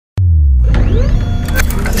Yo,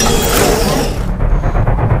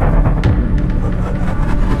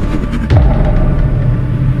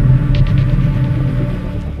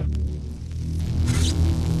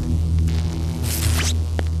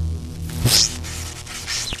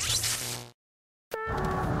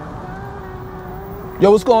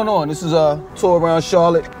 what's going on? This is a tour around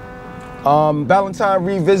Charlotte. Ballantyne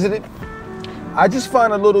Revisited. I just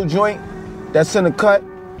found a little joint that's in the cut.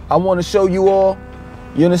 I want to show you all.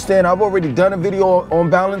 You understand? I've already done a video on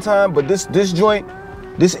Ballantyne, but this joint,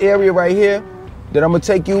 this area right here that I'm gonna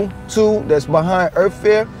take you to, that's behind Earth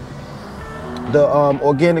Fair, the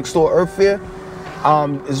organic store Earth Fair,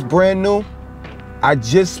 is brand new. I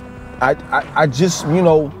just you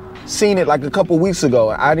know, seen it like a couple weeks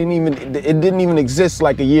ago. It didn't even exist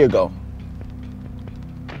like a year ago.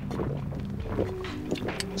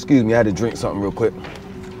 Excuse me, I had to drink something real quick.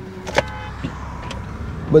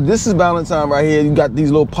 But this is Ballantyne right here. You got these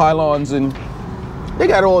little pylons and they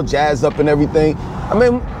got it all jazzed up and everything. I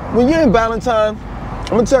mean, when you're in Ballantyne, I'm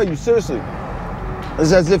gonna tell you seriously,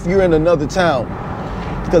 it's as if you're in another town,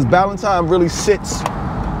 because Ballantyne really sits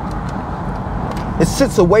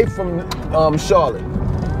away from Charlotte.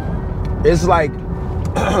 It's like,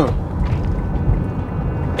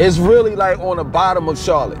 it's really like on the bottom of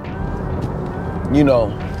Charlotte. You know,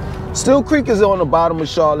 Still Creek is on the bottom of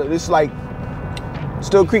Charlotte. It's like,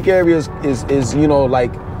 Still Creek area is you know,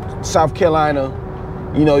 like South Carolina.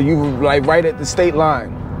 You know, you like right at the state line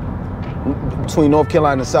between North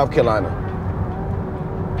Carolina and South Carolina.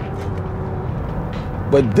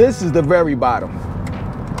 But this is the very bottom,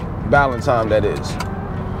 Ballantyne that is.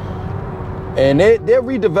 And they're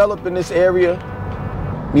redeveloping this area.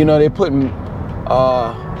 You know, they're putting,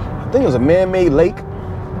 I think it was a man-made lake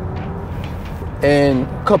and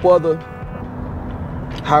a couple other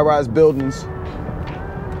high-rise buildings.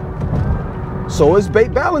 So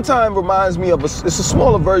Ballantyne reminds me of it's a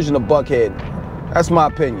smaller version of Buckhead. That's my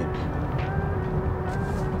opinion.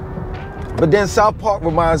 But then South Park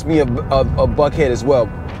reminds me of Buckhead as well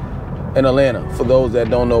in Atlanta, for those that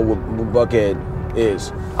don't know what Buckhead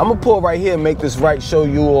is. I'm gonna pull right here and make this right, show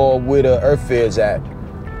you all where the Earth Fair is at.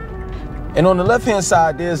 And on the left-hand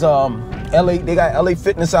side, there's LA, they got LA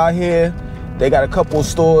Fitness out here. They got a couple of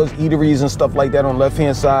stores, eateries and stuff like that on the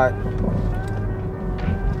left-hand side.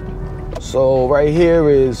 So right here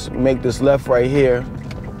is, make this left right here.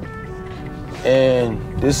 And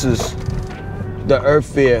this is the Earth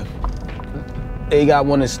Fair. They got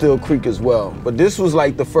one in Still Creek as well. But this was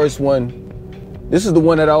like the first one. This is the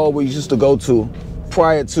one that I always used to go to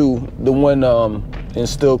prior to the one in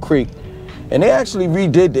Still Creek. And they actually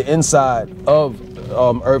redid the inside of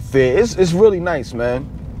Earth Fair. It's really nice, man.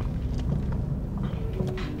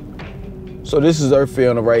 So this is Earth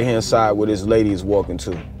Fair on the right-hand side where this lady is walking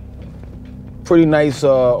to. Pretty nice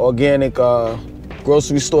organic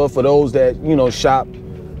grocery store for those that, you know, shop,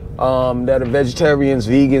 that are vegetarians,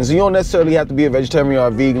 vegans. You don't necessarily have to be a vegetarian or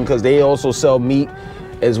a vegan, because they also sell meat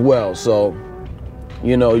as well. So,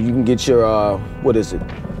 you know, you can get your, what is it?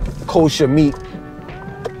 Kosher meat.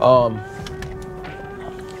 And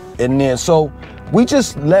then, so we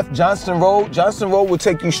just left Johnston Road. Johnston Road will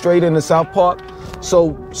take you straight into South Park.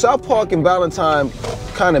 So South Park and Ballantyne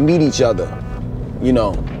kind of meet each other, you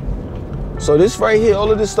know. So this right here, all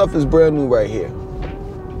of this stuff is brand new right here.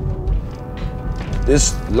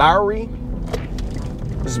 This Lowry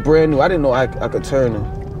is brand new. I didn't know I could turn it.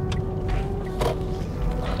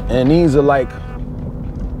 And these are like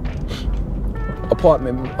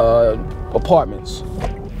apartments.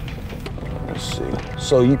 Let's see.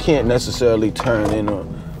 So you can't necessarily turn in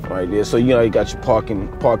right there. So, you know, you got your parking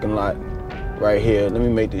lot right here. Let me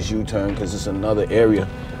make this U-turn because it's another area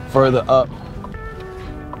further up.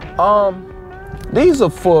 These are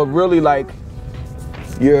for really like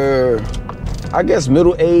your, I guess,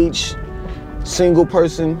 middle-aged single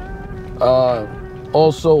person.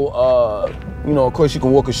 Also, you know, of course, you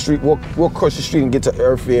can walk across the street and get to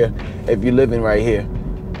Earth Fair if you're living right here.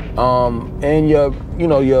 And your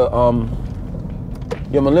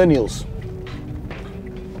millennials.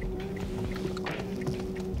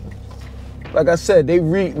 Like I said, they're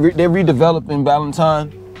redeveloping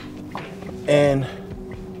Ballantyne. And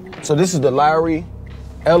so this is the Lowry,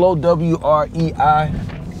 L-O-W-R-E-I.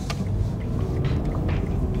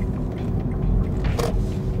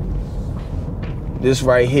 This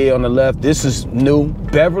right here on the left, this is new,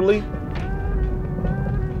 Beverly.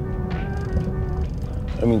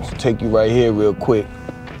 Let me take you right here real quick.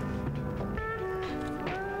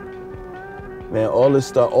 Man, all this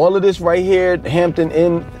stuff, all of this right here, Hampton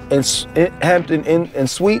Inn and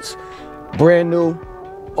Suites, brand new.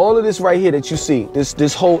 All of this right here that you see,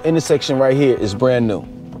 this whole intersection right here is brand new.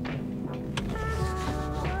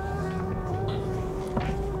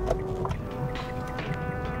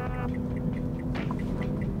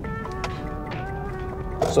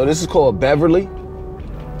 So this is called Beverly.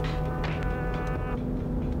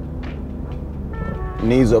 And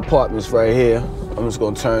these are apartments right here. I'm just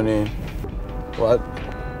gonna turn in. What?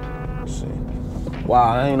 Let's see.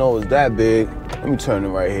 Wow, I didn't know it was that big. Let me turn it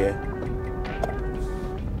right here.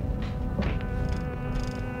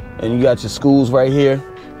 And you got your schools right here.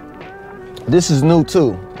 This is new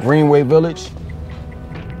too, Greenway Village.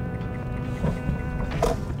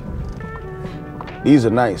 These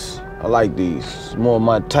are nice. I like these. It's more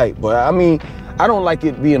my type, but I mean, I don't like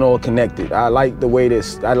it being all connected. I like the way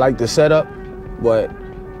I like the setup, but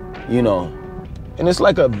you know, and it's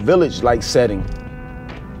like a village-like setting.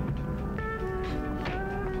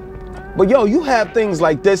 But yo, you have things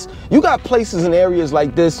like this. You got places and areas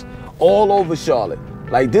like this all over Charlotte.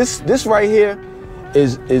 Like this right here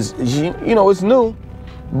is you know, it's new,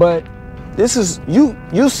 but this is, you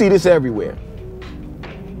see this everywhere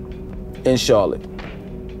in Charlotte.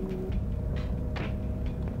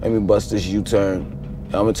 Let me bust this U-turn.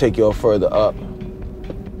 I'm gonna take y'all further up.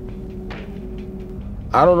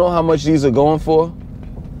 I don't know how much these are going for.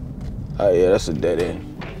 Oh yeah, that's a dead end.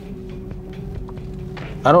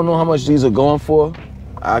 I don't know how much these are going for.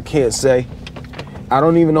 I can't say. I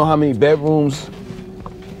don't even know how many bedrooms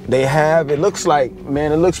they have. It looks like,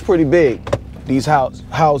 man, it looks pretty big, these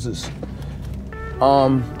houses.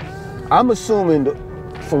 I'm assuming,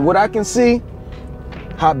 from what I can see,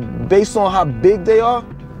 based on how big they are,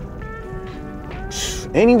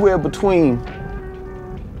 anywhere between,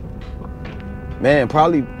 man,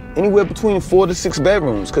 probably anywhere between 4 to 6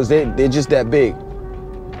 bedrooms, because they're just that big.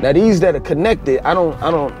 Now these that are connected, I don't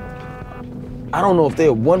know if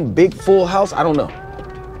they're one big full house. I don't know.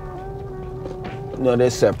 No, they're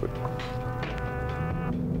separate.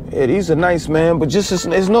 Yeah, these are nice, man, but just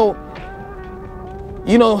there's no,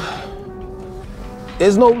 you know,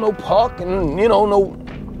 there's no parking, you know,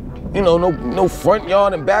 no front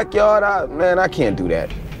yard and backyard. Man, I can't do that.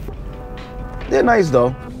 They're nice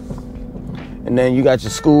though. And then you got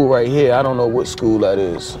your school right here. I don't know what school that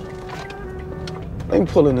is. Let me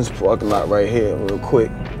pull in this parking lot right here real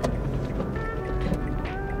quick.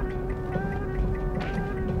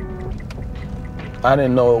 I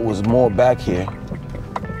didn't know it was more back here.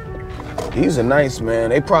 These are nice,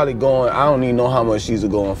 man. They probably going, I don't even know how much these are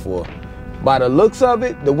going for. By the looks of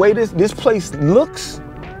it, the way this place looks,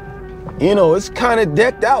 you know, it's kind of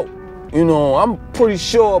decked out. You know, I'm pretty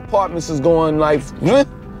sure apartments is going like,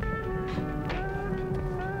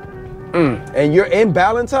 and you're in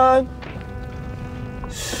Ballantyne?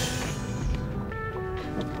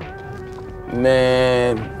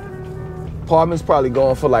 Man, apartments probably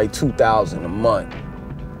going for like $2,000 a month.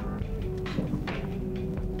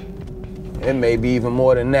 It may be even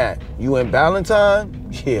more than that. You in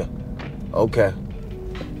Ballantyne? Yeah, okay.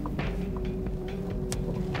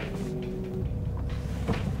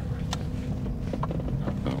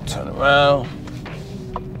 Turn around.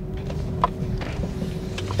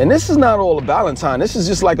 And this is not all of Ballantyne. This is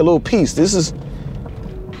just like a little piece. This is,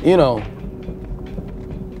 you know,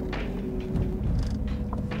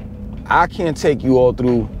 I can't take you all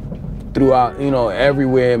throughout, you know,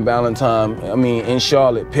 everywhere in Ballantyne. I mean, in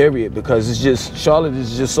Charlotte, period, because it's just, Charlotte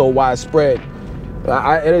is just so widespread.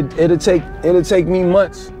 It'll take me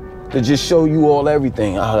months to just show you all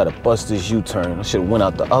everything. I gotta bust this U-turn. I should have went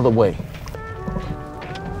out the other way.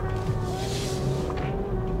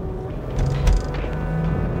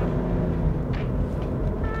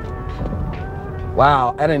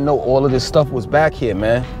 Wow, I didn't know all of this stuff was back here,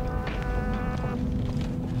 man.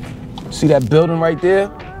 See that building right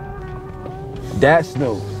there? That's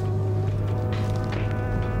new.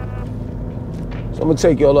 So I'm gonna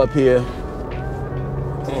take y'all up here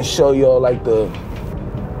and show y'all like the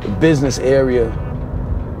business area.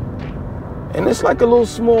 And it's like a little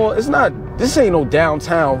small, it's not, this ain't no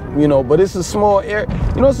downtown, you know, but it's a small area.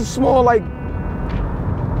 You know, it's a small, like,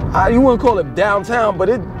 you wouldn't call it downtown, but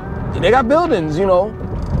they got buildings, you know.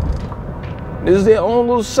 This is their own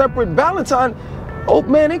little separate Ballantyne. Oh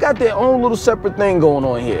man, they got their own little separate thing going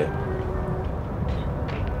on here.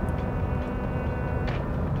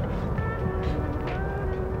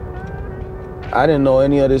 I didn't know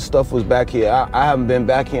any of this stuff was back here. I haven't been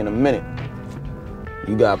back here in a minute.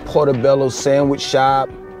 You got Portobello Sandwich Shop,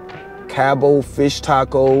 Cabo Fish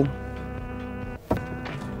Taco.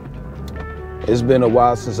 It's been a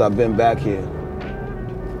while since I've been back here.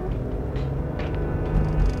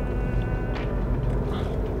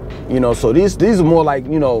 You know, so these are more like,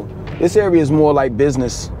 you know, this area is more like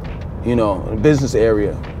business, you know, a business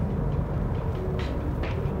area.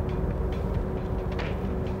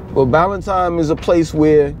 But Ballantyne is a place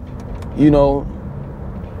where, you know,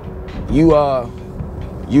 you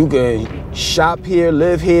can shop here,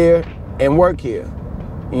 live here, and work here.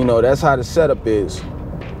 You know, that's how the setup is.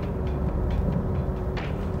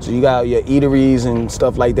 So you got your eateries and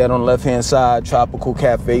stuff like that on the left-hand side. Tropical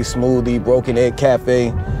Cafe, Smoothie, Broken Egg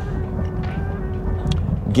Cafe,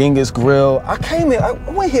 Genghis Grill. I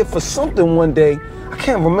went here for something one day. I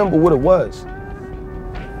can't remember what it was.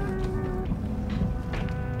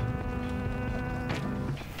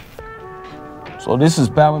 So this is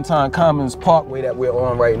Ballantyne Commons Parkway that we're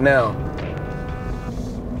on right now.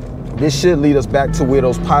 This should lead us back to where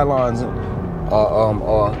those pylons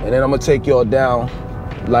are. And then I'm gonna take y'all down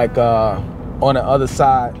like on the other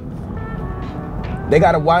side. They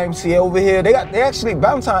got a YMCA over here.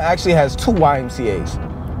 Ballantyne actually has 2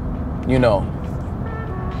 YMCAs, you know.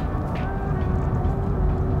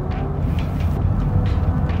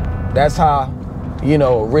 That's how, you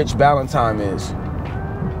know, rich Ballantyne is.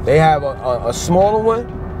 They have a smaller one,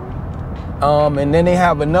 and then they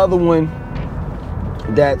have another one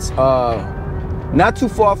that's not too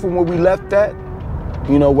far from where we left at,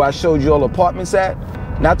 you know, where I showed you all the apartments at.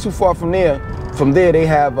 Not too far from there. From there, they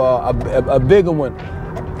have a bigger one.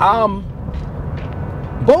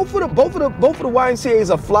 Both of the YMCA's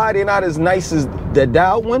are fly. They're not as nice as the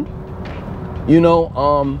Dow one. You know,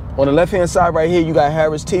 on the left-hand side right here, you got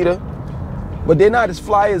Harris Teeter, but they're not as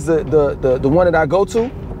fly as the one that I go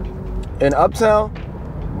to in Uptown.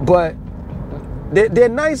 But they're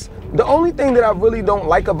nice. The only thing that I really don't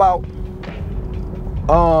like about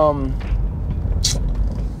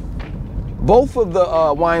both of the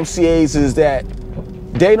YMCA's is that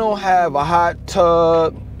they don't have a hot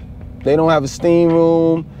tub, they don't have a steam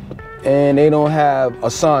room, and they don't have a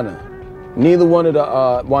sauna. Neither one of the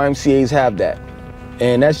YMCA's have that.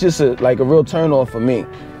 And that's just like a real turn off for me.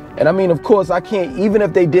 And I mean, of course, I can't, even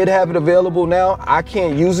if they did have it available now, I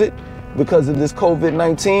can't use it because of this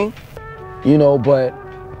COVID-19, you know, but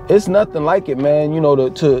it's nothing like it, man. You know,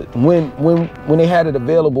 when they had it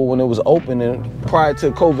available, when it was open and prior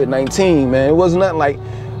to COVID-19, man, it wasn't nothing like,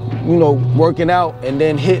 you know, working out and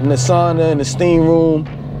then hitting the sauna and the steam room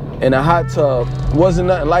and a hot tub. Wasn't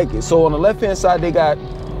nothing like it. So on the left-hand side, they got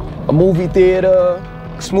a movie theater,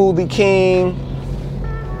 Smoothie King.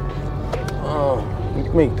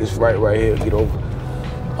 Make this right here, get over.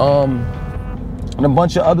 And a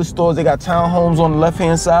bunch of other stores. They got townhomes on the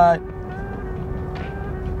left-hand side.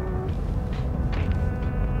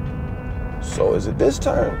 So is it this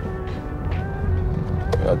turn?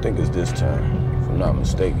 Yeah, I think it's this turn, if I'm not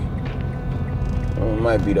mistaken. Or it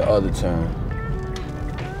might be the other turn.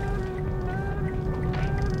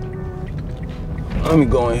 Let me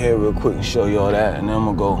go in here real quick and show y'all that, and then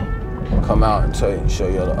I'm gonna go come out and show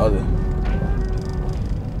y'all the other.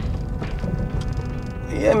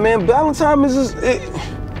 Yeah, man, Ballantyne is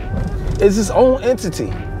its own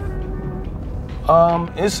entity.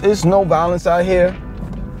 It's no violence out here.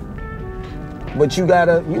 But you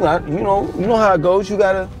know how it goes. You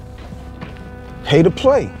gotta pay to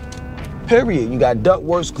play. Period. You got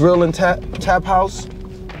Duckworth's Grill and Tap House.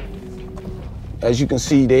 As you can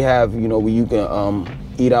see, they have, you know, where you can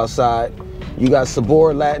eat outside. You got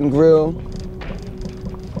Sabor Latin Grill.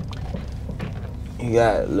 You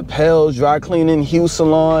got Lapel's Dry Cleaning, Hue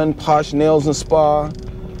Salon, Posh Nails and Spa,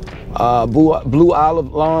 Blue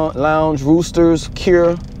Olive Lounge, Roosters,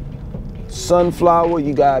 Cure, Sunflower.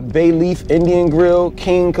 You got Bay Leaf Indian Grill,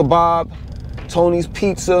 King Kebab, Tony's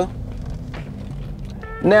Pizza.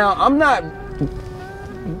 Now, I'm not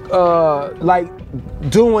like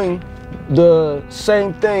doing the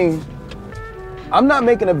same thing. I'm not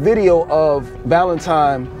making a video of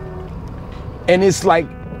Ballantyne and it's like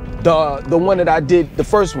the one that I did, the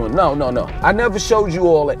first one. No. I never showed you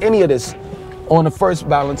all any of this on the first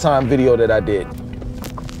Ballantyne video that I did.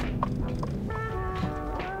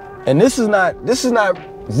 And this is not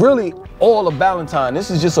really all of Ballantyne.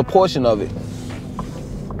 This is just a portion of it.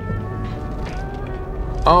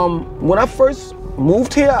 When I first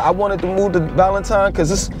moved here, I wanted to move to Ballantyne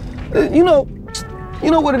because it's, you know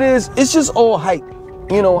what it is? It's just all hype.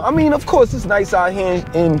 You know, I mean, of course, it's nice out here,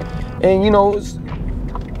 and you know,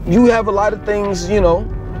 you have a lot of things, you know,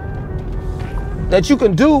 that you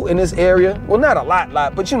can do in this area. Well, not a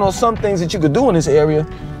lot, but you know, some things that you could do in this area.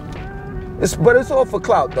 But it's all for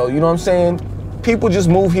clout, though. You know what I'm saying? People just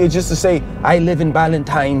move here just to say, I live in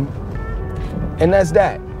Ballantyne, and that's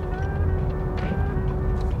that.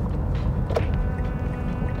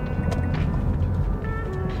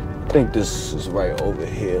 I think this is right over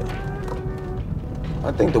here.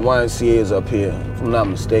 I think the YMCA is up here, if I'm not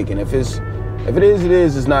mistaken. If it is, it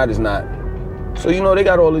is. It's not, it's not. So, you know, they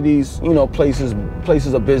got all of these, you know, places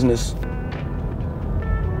of business.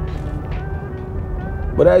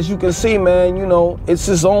 But as you can see, man, you know, it's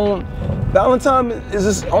its own Ballantyne is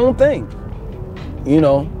its own thing. You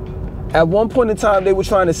know, at one point in time, they were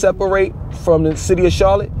trying to separate from the city of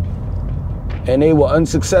Charlotte, and they were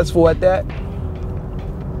unsuccessful at that.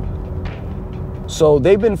 So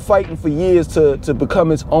they've been fighting for years to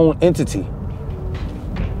become its own entity.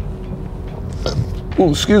 Ooh,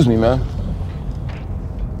 excuse me, man.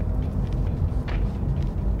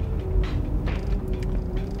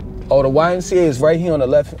 Oh, the YMCA is right here on the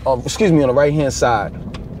left, on the right-hand side.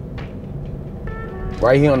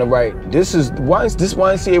 Right here on the right. This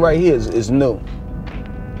YMCA right here is new.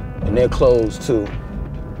 And they're closed too.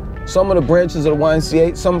 Some of the branches of the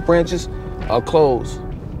YMCA, some branches are closed.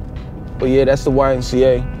 But yeah, that's the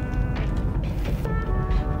YMCA.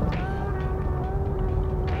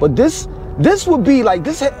 But this would be like,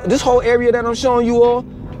 this whole area that I'm showing you all,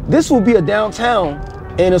 this would be a downtown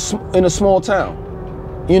in a small town.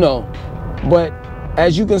 You know, but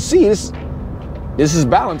as you can see, this is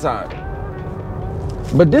Ballantyne.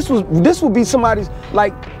 But this would be somebody's,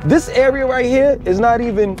 like, this area right here is not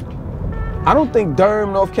even, I don't think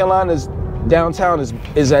Durham, North Carolina's downtown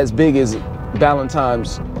is as big as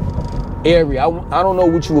Ballantyne's area. I don't know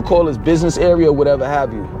what you would call this, business area or whatever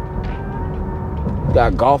have you.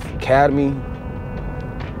 Got Golf Academy.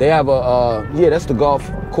 They have yeah, that's the golf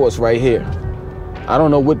course right here. I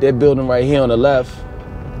don't know what they're building right here on the left.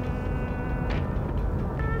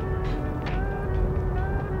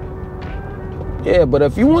 Yeah, but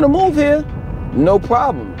if you want to move here, no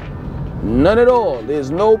problem. None at all. There's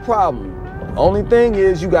no problem. Only thing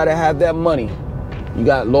is you got to have that money. You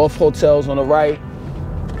got loft hotels on the right.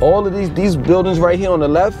 All of these buildings right here on the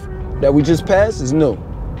left that we just passed is new.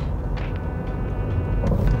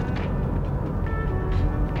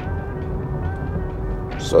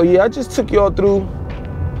 So yeah, I just took y'all through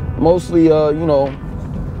mostly, you know,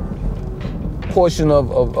 portion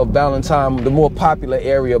of Ballantyne, the more popular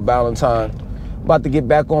area of Ballantyne. About to get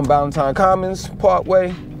back on Ballantyne Commons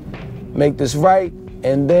Parkway, make this right,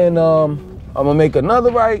 and then I'm gonna make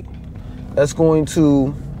another right that's going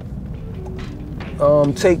to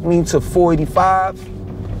take me to 485,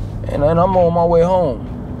 and then I'm on my way home.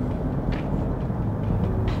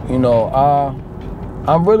 You know,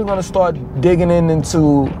 I'm really gonna start digging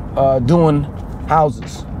into doing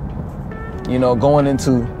houses. You know, going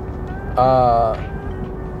into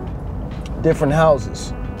different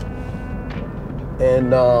houses.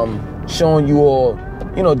 And showing you all,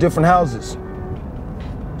 you know, different houses,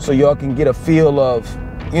 so y'all can get a feel of,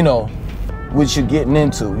 you know, what you're getting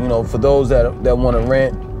into. You know, for those that want to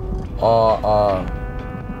rent or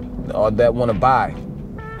that want to buy.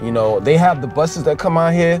 You know, they have the buses that come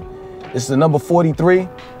out here. It's the number 43.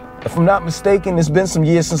 If I'm not mistaken, it's been some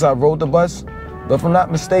years since I rode the bus, but if I'm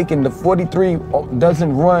not mistaken, the 43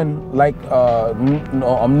 doesn't run like a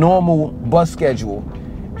normal bus schedule.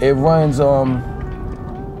 It runs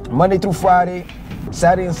Monday through Friday,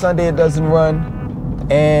 Saturday and Sunday it doesn't run,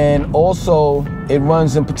 and also it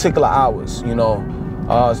runs in particular hours, you know,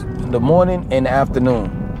 the morning and the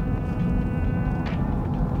afternoon.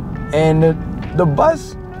 And the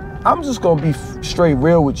bus, I'm just gonna be straight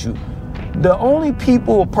real with you. The only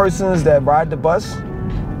people or persons that ride the bus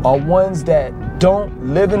are ones that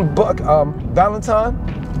don't live in Ballantyne,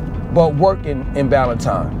 but work in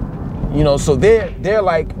Ballantyne. You know, so they're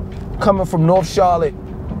like coming from North Charlotte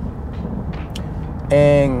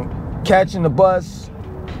and catching the bus,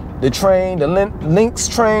 the train, the Lynx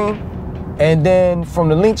train, and then from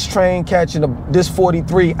the Lynx train catching this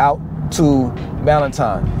 43 out to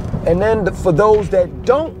Ballantyne. And then for those that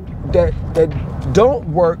don't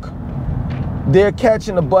work, they're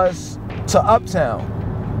catching the bus to Uptown.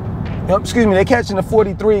 Excuse me, they're catching the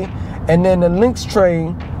 43 and then the Lynx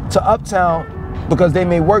train to Uptown because they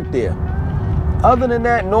may work there. Other than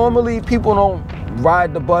that, normally people don't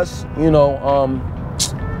ride the bus. You know,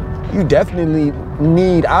 you definitely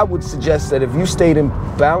need, I would suggest that if you stayed in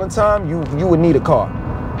Ballantyne, you would need a car.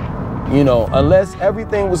 You know, unless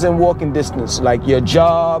everything was in walking distance, like your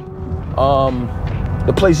job,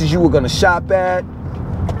 the places you were gonna shop at,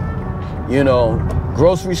 you know,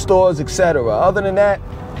 grocery stores, etc. Other than that,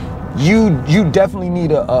 you definitely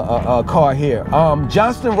need a car here.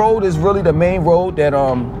 Johnston Road is really the main road that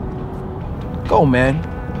go man.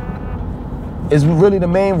 Is really the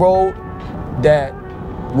main road that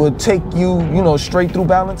would take you, you know, straight through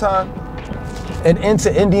Ballantyne and into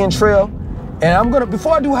Indian Trail. And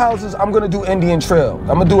before I do houses, I'm gonna do Indian Trail.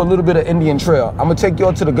 I'm gonna do a little bit of Indian Trail. I'm gonna take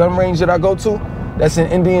y'all to the gun range that I go to. That's in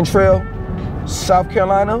Indian Trail, South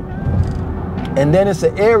Carolina. And then it's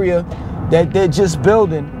an area that they're just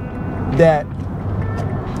building that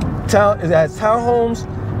has townhomes,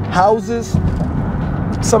 houses,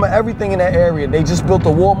 some of everything in that area. They just built a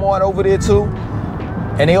Walmart over there too,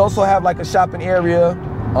 and they also have like a shopping area,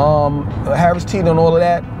 Harris Teeter and all of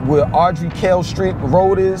that, where Audrey Cale Street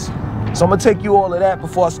Road is. So I'm gonna take you all of that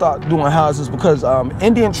before I start doing houses, because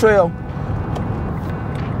Indian Trail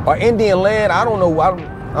or Indian Land, I don't know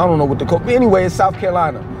what to call it. Anyway, it's South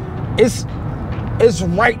Carolina. It's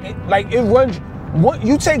right, like it runs. What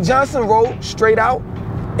you take Johnson Road straight out,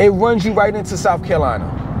 it runs you right into South Carolina.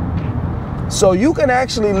 So you can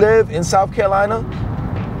actually live in South Carolina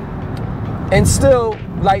and still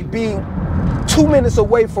like be 2 minutes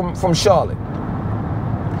away from Charlotte.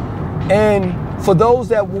 And for those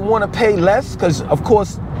that will want to pay less, because of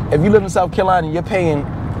course, if you live in South Carolina, you're paying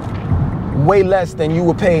way less than you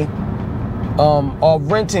would pay or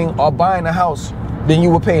renting or buying a house than you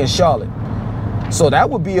would pay in Charlotte. So that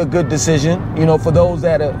would be a good decision, you know, for those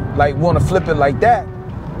that are like want to flip it like that,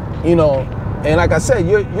 you know. And like I said,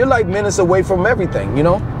 you're like minutes away from everything, you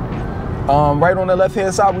know. Right on the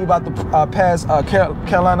left-hand side, we about to pass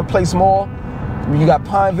Carolina Place Mall. You got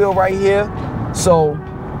Pineville right here. So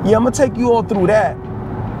yeah, I'm gonna take you all through that.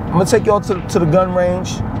 I'm gonna take you all to the gun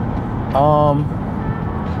range.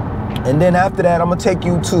 And then after that, I'm gonna take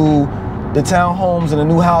you to the townhomes and the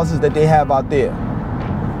new houses that they have out there.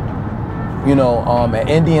 You know, at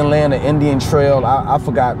Indian Land or Indian Trail, I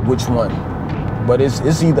forgot which one, but it's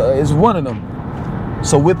one of them.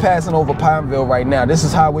 So we're passing over Pineville right now. This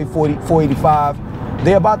is Highway 485.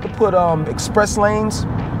 They're about to put express lanes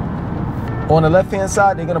on the left-hand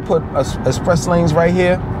side. They're gonna put express lanes right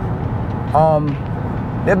here.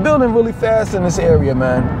 They're building really fast in this area,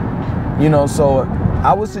 man. You know, so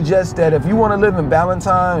I would suggest that if you want to live in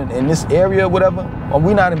Ballantyne, in this area, whatever, well,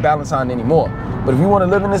 we're not in Ballantyne anymore, but if you want to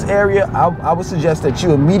live in this area, I would suggest that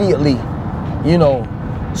you immediately, you know,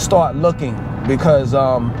 start looking, because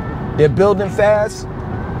they're building fast.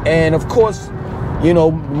 And of course, you know,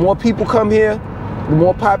 the more people come here, the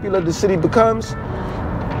more popular the city becomes,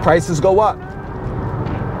 prices go up.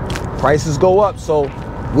 Prices go up. So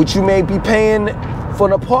what you may be paying for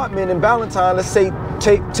an apartment in Ballantyne, let's say,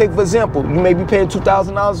 take for example, you may be paying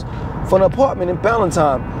 $2,000 for an apartment in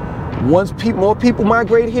Ballantyne. Once more people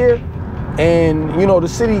migrate here, and you know the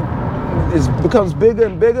city becomes bigger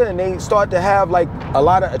and bigger, and they start to have like a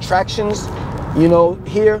lot of attractions, you know,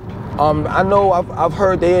 here. I know I've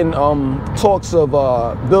heard they're in talks of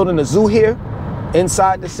building a zoo here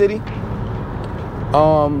inside the city.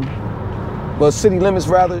 Well, city limits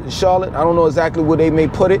rather, in Charlotte. I don't know exactly where they may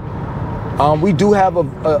put it. We do have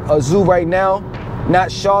a zoo right now,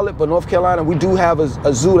 not Charlotte, but North Carolina. We do have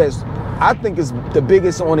a zoo that's, I think, is the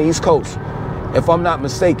biggest on the East Coast, if I'm not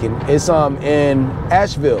mistaken. It's in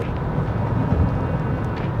Asheville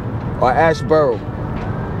or Asheboro.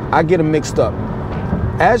 I get them mixed up.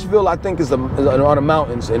 Asheville, I think, is on the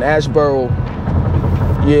mountains, and Asheboro,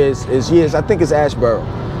 yes, I think it's Asheboro.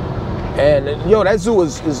 And yo, that zoo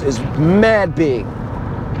is mad big.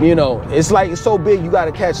 You know, it's so big you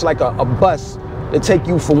gotta catch like a bus to take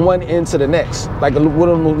you from one end to the next, like one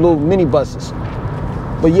of those little mini buses.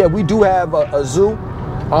 But yeah, we do have a zoo.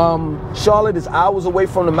 Charlotte is hours away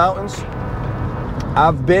from the mountains.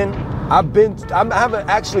 I haven't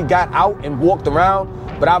actually got out and walked around,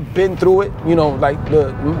 but I've been through it, you know, like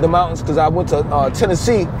the mountains, because I went to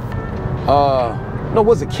Tennessee. No,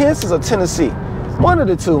 was it Kansas or Tennessee? One of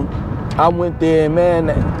the two. I went there, man.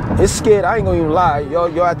 It's scared. I ain't gonna even lie.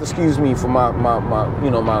 Y'all have to excuse me for my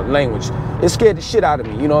you know, my language. It scared the shit out of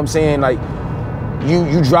me. You know what I'm saying? Like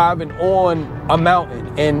you driving on a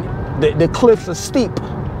mountain and the cliffs are steep.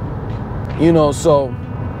 You know, so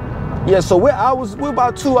yeah. So we're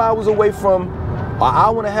about 2 hours away from, an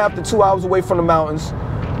hour and a half to 2 hours away from the mountains.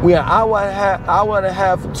 We're an hour and a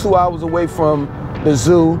half to 2 hours away from the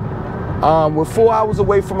zoo. We're 4 hours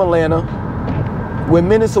away from Atlanta. We're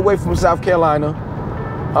minutes away from South Carolina.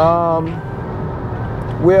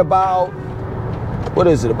 We're about, what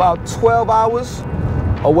is it, about 12 hours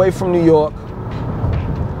away from New York.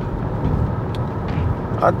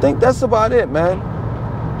 I think that's about it, man.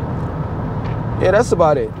 Yeah, that's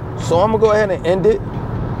about it. So I'm gonna go ahead and end it.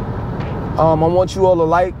 I want you all to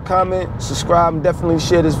like, comment, subscribe, and definitely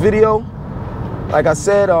share this video. Like I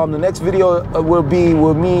said, the next video will be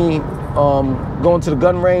with me going to the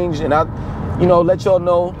gun range, and you know, let y'all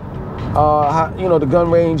know, how, you know, the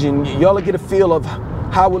gun range, and y'all will get a feel of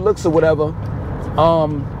how it looks or whatever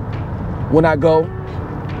when I go.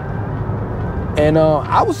 And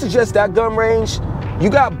I would suggest that gun range. You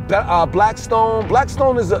got Blackstone.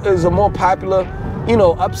 Blackstone is a more popular, you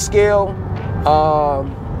know, upscale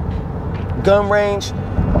gun range,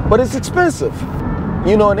 but it's expensive.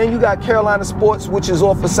 You know, and then you got Carolina Sports, which is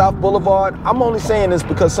off of South Boulevard. I'm only saying this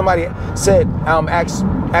because somebody said,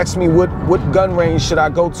 asked me what gun range should I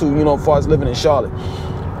go to, you know, as far as living in Charlotte.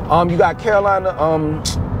 You got Carolina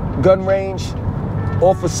gun range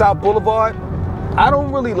off of South Boulevard. I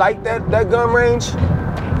don't really like that gun range.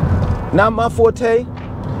 Not my forte.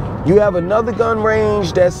 You have another gun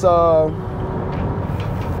range that's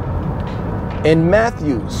in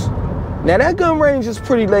Matthews. Now that gun range is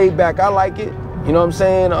pretty laid back. I like it. You know what I'm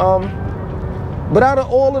saying? But out of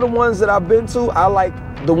all of the ones that I've been to, I like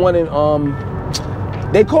the one in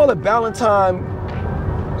they call it Ballantyne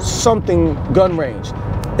something gun range.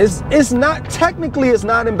 It's not technically, it's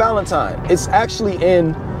not in Ballantyne. It's actually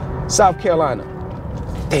in South Carolina.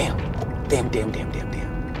 Damn.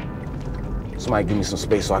 Somebody give me some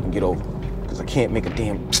space so I can get over, because I can't make a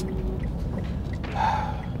damn.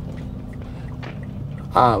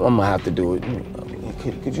 I'm gonna have to do it.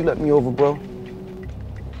 Could you let me over, bro?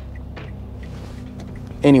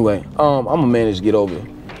 Anyway, I'm gonna manage to get over.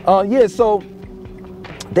 Yeah, so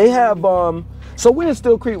they have, so we're in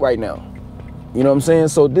Still Creek right now. You know what I'm saying?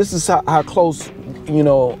 So this is how close, you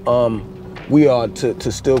know, we are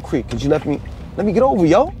to Still Creek. Could you let me get over,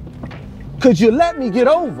 yo? Could you let me get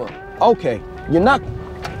over? Okay, you're not,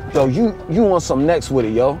 yo, you want some next with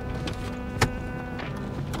it, yo.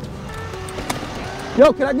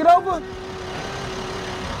 Yo, can I get over?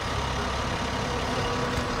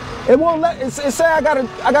 It won't let, it say I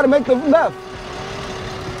gotta make the left.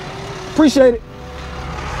 Appreciate it.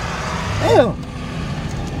 Damn.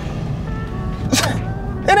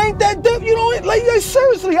 It ain't that deep, you know, like,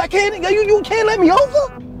 seriously, you can't let me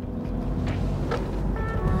over?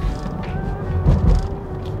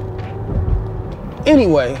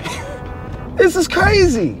 Anyway, this is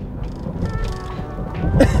crazy.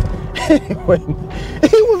 Anyway,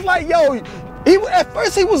 he was like, yo, at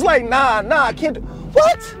first he was like, nah, I can't do.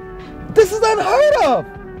 What? This is unheard of.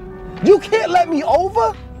 You can't let me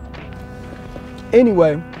over?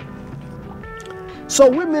 Anyway, so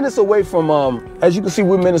we're minutes away from, as you can see,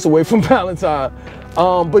 we're minutes away from Ballantyne.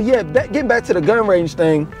 But yeah, getting back to the gun range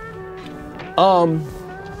thing.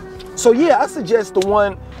 So yeah, I suggest the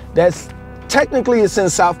one that's technically it's in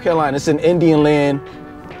South Carolina. It's in Indian Land,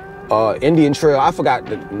 Indian Trail. I forgot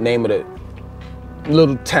the name of the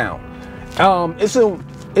little town.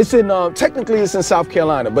 Technically it's in South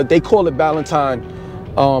Carolina, but they call it Ballantyne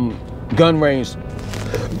gun range.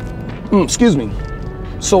 Excuse me.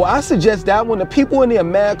 So I suggest that one. The people in there are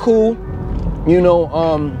mad cool, you know,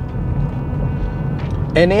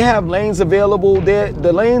 and they have lanes available there.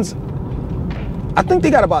 The lanes, I think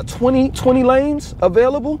they got about 20 lanes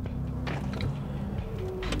available.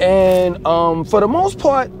 And for the most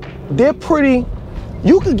part, they're pretty,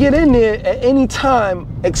 you could get in there at any time,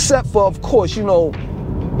 except for, of course, you know,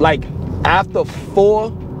 like after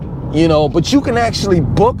 4, you know, but you can actually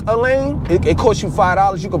book a lane. It costs you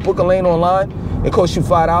 $5. You can book a lane online. It costs you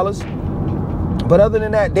 $5. But other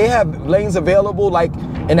than that, they have lanes available like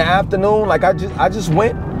in the afternoon. Like I just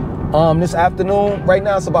went this afternoon. Right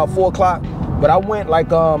now it's about 4 o'clock, but I went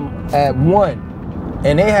like at 1,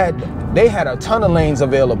 and they had a ton of lanes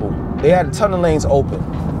available. They had a ton of lanes open.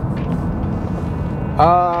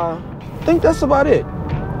 I think that's about it.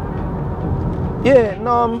 Yeah,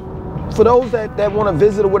 and for those that want to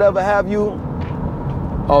visit or whatever have you,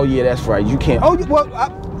 oh yeah, that's right, you can't. Oh, well,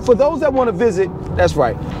 for those that want to visit, that's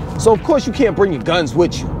right. So of course you can't bring your guns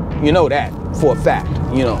with you. You know that for a fact,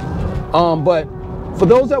 you know. But for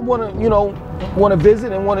those that want to, you know, want to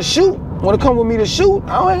visit and want to shoot, want to come with me to shoot,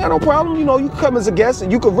 I ain't got no problem. You know, you can come as a guest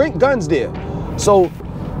and you can rent guns there. So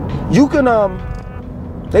you can,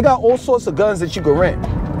 they got all sorts of guns that you can rent,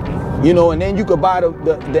 you know, and then you could buy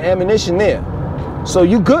the ammunition there. So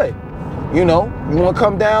you good, you know. You want to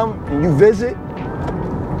come down and you visit,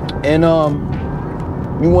 and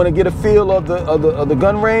you want to get a feel of the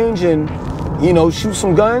gun range and, you know, shoot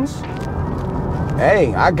some guns.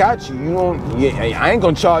 Hey, I got you. You don't. Yeah, I ain't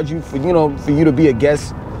gonna charge you for, you know, for you to be a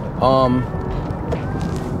guest.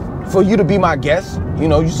 For you to be my guest, you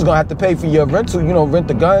know, you're just gonna have to pay for your rental. You know, rent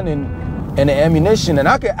the gun and the ammunition, and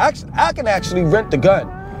I can actually rent the gun.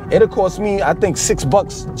 It'll cost me, I think,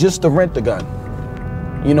 $6 just to rent the gun.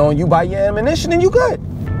 You know, and you buy your ammunition and you good.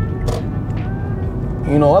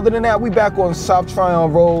 You know, other than that, we back on South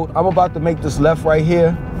Tryon Road. I'm about to make this left right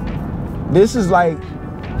here. This is like,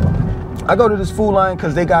 I go to this Food Line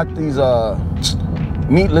because they got these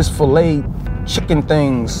meatless filet chicken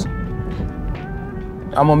things.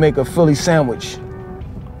 I'm gonna make a Philly sandwich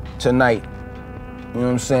tonight. You know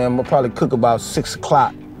what I'm saying? I'm gonna probably cook about 6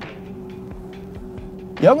 o'clock.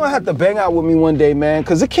 Y'all gonna have to bang out with me one day, man,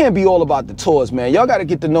 because it can't be all about the tours, man. Y'all gotta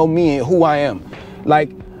get to know me and who I am.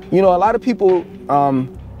 Like, you know, a lot of people,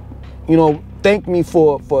 you know, thank me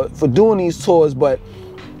for doing these tours, but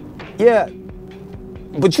yeah,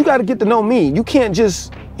 but you got to get to know me. You can't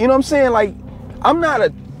just, you know what I'm saying? Like, I'm not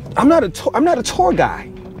a tour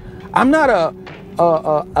guy. I'm not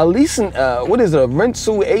a leasing, what is it, a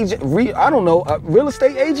rental agent, I don't know, a real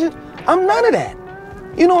estate agent. I'm none of that.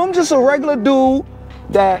 You know, I'm just a regular dude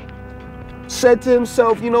that said to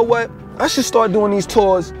himself, you know what, I should start doing these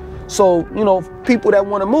tours. So, you know, people that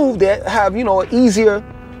want to move, that have, you know, an easier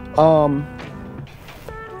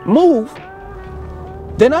move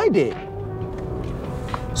than I did.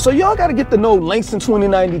 So y'all got to get to know Langston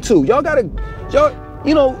 2092. Y'all got to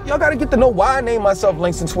get to know why I named myself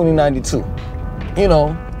Langston 2092. You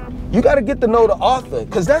know, you got to get to know the author,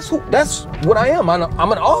 because that's what I am. I'm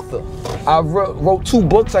an author. I wrote 2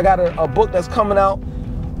 books. I got a book that's coming out.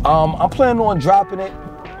 I'm planning on dropping it,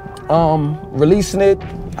 releasing it,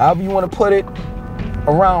 however you want to put it,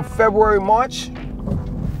 around February, March.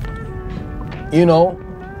 You know,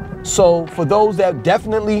 so for those that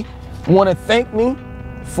definitely want to thank me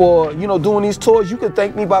for, you know, doing these tours, you can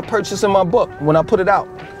thank me by purchasing my book when I put it out.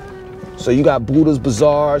 So you got Buddha's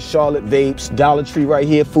Bazaar, Charlotte Vapes, Dollar Tree right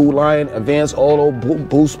here, Food Lion, Advanced Auto,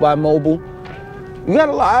 Boost by Mobile. You got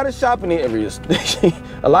a lot of shopping areas,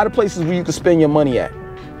 a lot of places where you can spend your money at.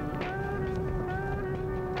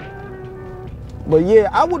 But yeah,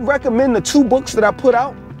 I would recommend the 2 books that I put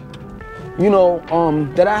out, you know,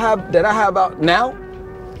 that I have out now.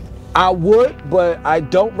 I would, but I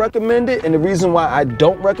don't recommend it. And the reason why I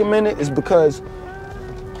don't recommend it is because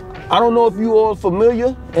I don't know if you all are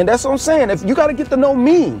familiar. And that's what I'm saying. If you got to get to know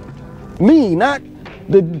me, not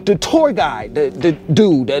the tour guide, the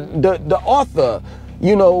dude, the author,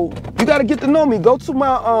 you know, you got to get to know me. Go to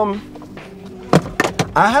my,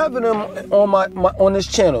 I have it on this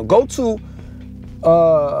channel. Go to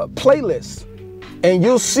playlist and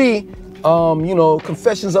you'll see, you know,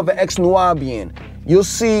 Confessions of an Ex-Nubian. You'll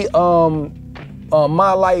see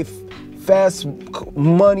My Life, Fast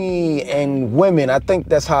Money and Women. I think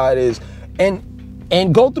that's how it is.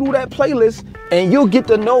 And go through that playlist and you'll get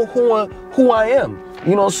to know who I am.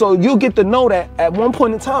 You know, so you'll get to know that at one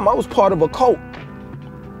point in time I was part of a cult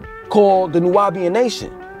called the Nubian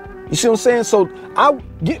Nation. You see what I'm saying? So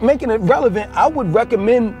making it relevant, I would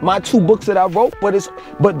recommend my 2 books that I wrote,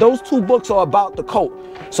 but those 2 books are about the cult.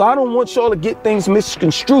 So I don't want y'all to get things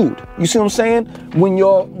misconstrued. You see what I'm saying? When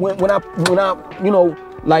I you know,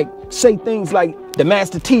 like say things like the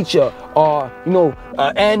master teacher or, you know,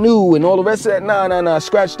 Anu and all the rest of that. Nah,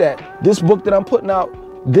 scratch that. This book that I'm putting out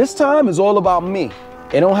this time is all about me.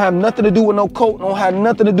 It don't have nothing to do with no cult, don't have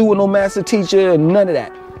nothing to do with no master teacher and none of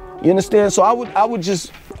that. You understand? So I would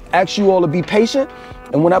just ask you all to be patient.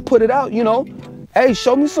 And when I put it out, you know, hey,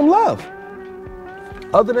 show me some love.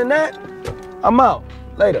 Other than that, I'm out.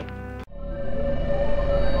 Later.